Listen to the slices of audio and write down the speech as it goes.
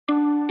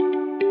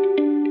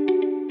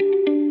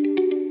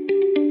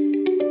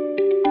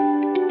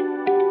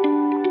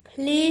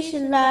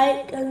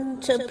like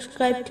and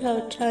subscribe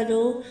to our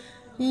channel.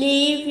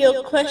 Leave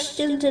your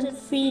questions and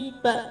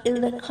feedback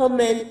in the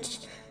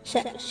comments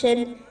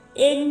section.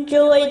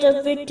 Enjoy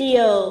the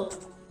video.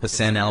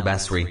 Hassan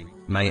al-Basri,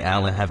 may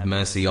Allah have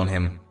mercy on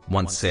him,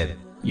 once said,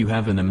 "You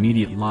have an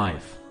immediate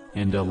life,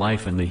 and a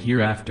life in the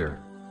hereafter.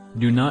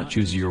 Do not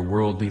choose your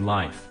worldly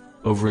life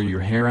over your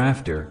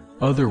hereafter,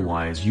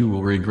 otherwise you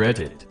will regret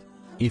it.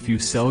 If you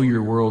sell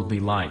your worldly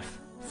life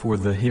for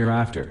the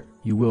hereafter,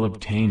 you will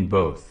obtain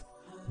both.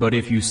 But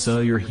if you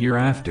sell your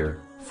hereafter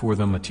for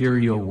the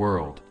material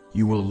world,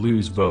 you will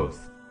lose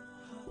both.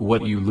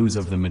 What you lose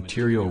of the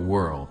material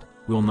world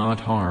will not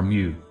harm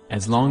you,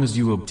 as long as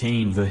you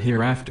obtain the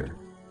hereafter.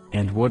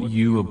 And what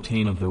you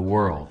obtain of the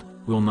world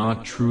will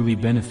not truly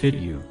benefit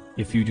you,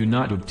 if you do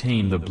not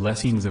obtain the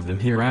blessings of the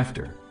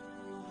hereafter.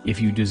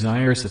 If you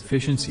desire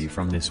sufficiency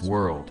from this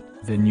world,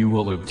 then you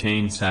will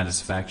obtain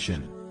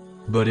satisfaction.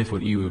 But if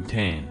what you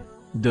obtain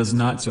does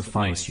not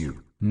suffice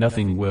you,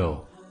 nothing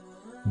will.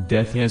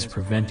 Death has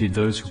prevented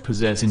those who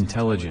possess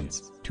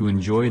intelligence to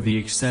enjoy the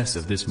excess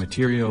of this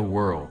material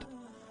world.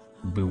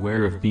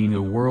 Beware of being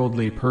a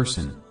worldly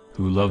person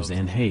who loves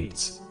and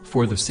hates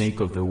for the sake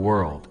of the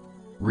world.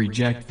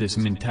 Reject this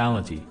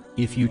mentality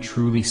if you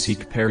truly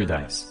seek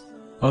paradise.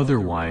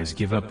 Otherwise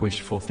give up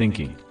wishful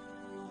thinking.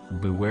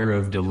 Beware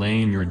of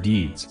delaying your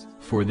deeds,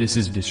 for this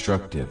is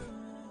destructive.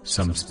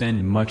 Some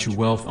spend much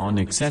wealth on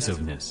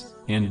excessiveness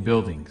and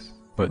buildings,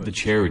 but the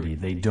charity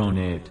they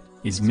donate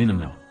is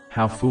minimal.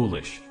 How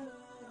foolish!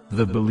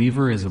 The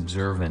believer is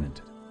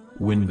observant.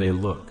 When they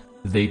look,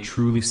 they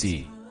truly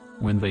see.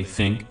 When they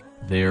think,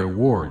 they are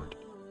warned.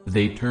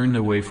 They turn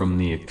away from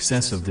the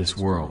excess of this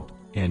world,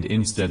 and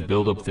instead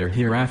build up their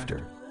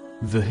hereafter.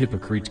 The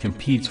hypocrite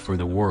competes for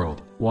the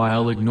world,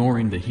 while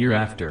ignoring the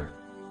hereafter.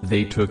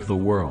 They took the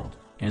world,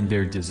 and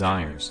their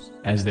desires,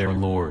 as their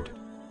Lord.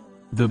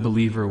 The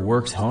believer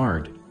works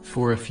hard,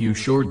 for a few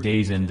short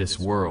days in this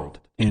world,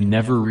 and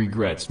never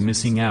regrets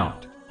missing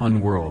out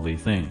on worldly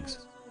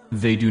things.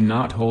 They do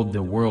not hold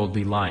the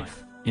worldly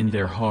life in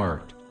their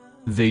heart.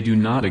 They do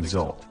not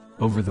exult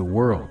over the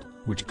world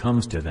which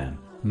comes to them,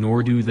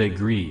 nor do they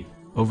grieve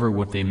over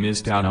what they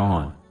missed out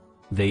on.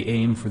 They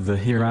aim for the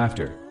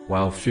hereafter,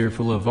 while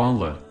fearful of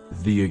Allah,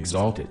 the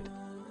Exalted.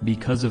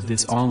 Because of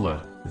this,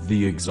 Allah,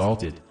 the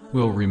Exalted,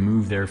 will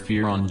remove their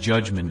fear on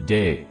Judgment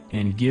Day,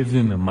 and give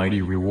them a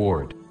mighty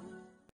reward.